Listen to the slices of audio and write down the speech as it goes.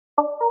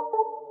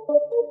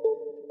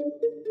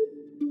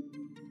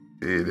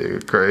Yeah,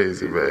 nigga,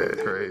 crazy, man.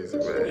 Crazy,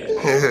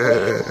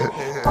 man.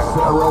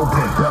 Thorough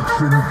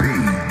production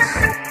beats.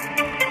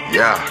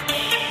 Yeah.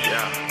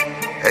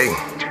 Hey.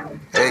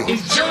 Hey.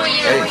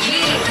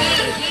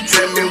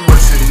 Tell me what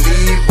you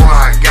need, boy,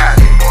 I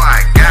got it.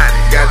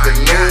 Got the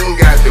lean,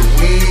 got the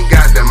weed,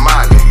 got the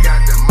molly.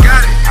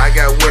 I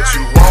got what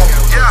you want,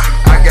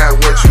 I got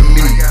what you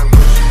need.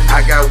 I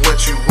got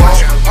what you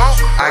want,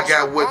 I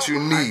got what you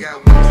need.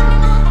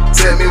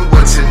 Tell me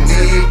what you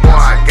need, boy,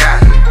 I got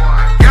it.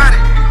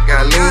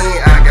 Got lean,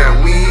 I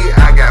got weed,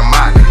 I got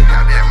molly.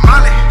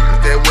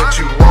 Is that what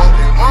you want?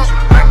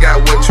 I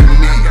got what you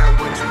need.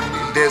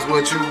 That's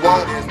what you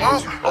want,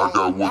 I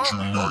got what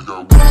you need.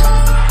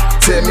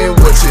 Tell me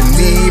what you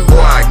need, boy,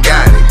 I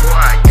got it.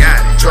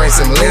 Drink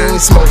some lean,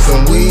 smoke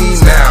some weed,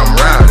 now I'm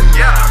rowdy.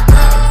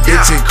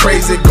 Get you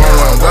crazy,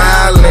 going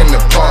wild in the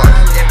party.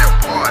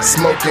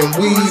 Smoking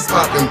weed,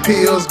 popping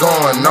pills,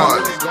 going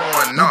naughty.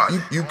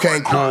 You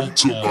can't come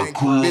to my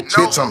crib,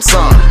 bitch, I'm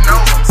sorry.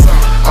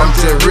 I'm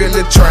just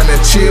really trying to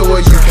chill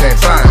where you can't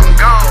find me.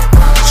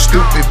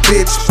 Stupid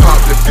bitch,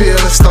 pop the pill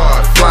and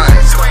start flying.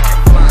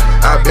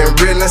 I've been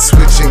really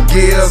switching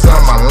gears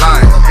on my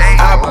line.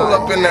 I pull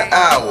up in the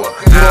hour.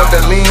 You want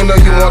the lean or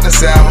you want the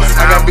sour?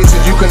 I got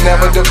bitches you can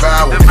never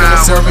devour. Finna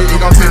serve it, it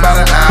gon' take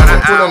about an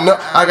hour. Pullin' up,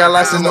 I got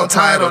license, no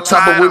title.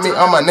 Chopper with me,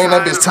 I'ma name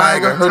that bitch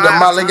Tiger. Heard the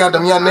Molly got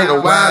them young nigga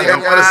wild.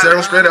 I'm gonna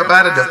serve straight up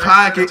out of the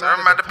pocket.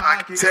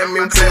 Tell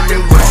me what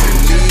you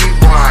need,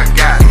 boy, I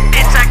got it.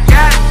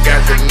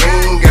 Got the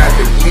lean, got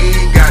the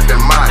weed, got the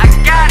molly.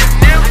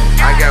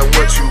 I got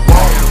what you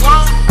want,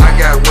 I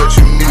got what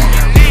you need.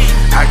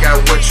 I got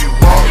what you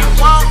want,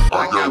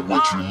 I got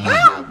what you need.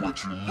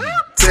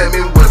 Tell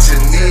me what you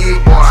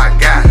need, boy, I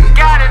got it.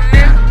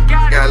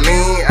 Got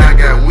lean, I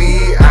got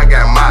weed, I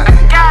got molly.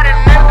 Is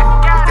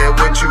that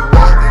what you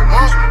want?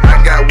 I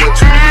got what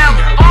you need.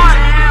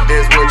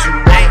 That's what you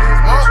want,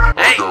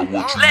 I got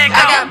what you need.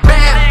 I got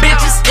bad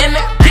bitches in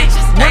the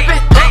kitchen,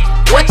 whipping up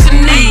what you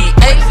need.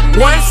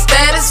 One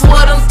status,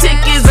 what them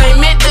tickets ain't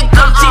meant to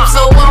come cheap,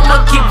 so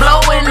I'ma keep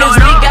blowing this.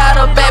 We got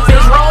a bad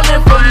bitch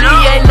rolling for me,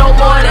 ain't no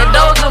more that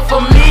dozing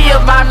for me.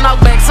 If I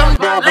knock back some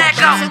dollars,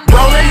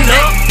 rolling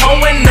up,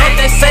 pulling up,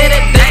 they say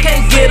that they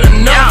can't get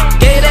enough.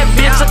 Gave that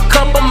bitch a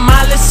couple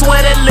miles,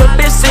 swear that little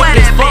bitch sick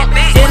as fuck.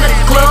 In the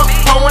club,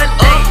 pulling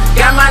up,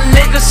 got my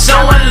niggas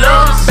showing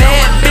love,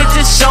 bad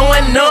bitches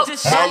showing up.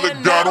 Molly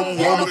got 'em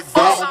wanna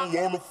fuck.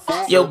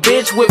 Yo,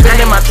 bitch whipping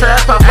in my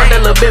trap, pop up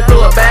that little bit,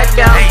 blew her back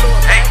out.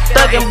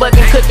 Thuggin',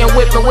 buckin', cookin',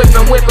 whippin' with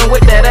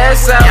that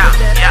ass out.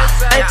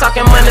 Ain't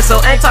talking money, so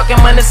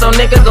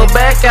nigga go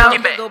back out.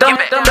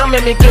 Don't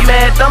make me get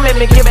mad, don't make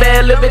me get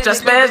bad, little bitch, I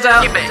spaz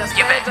out.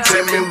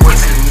 Tell me what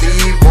you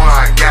need, boy,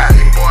 I got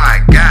it.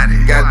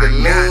 Got the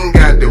lean,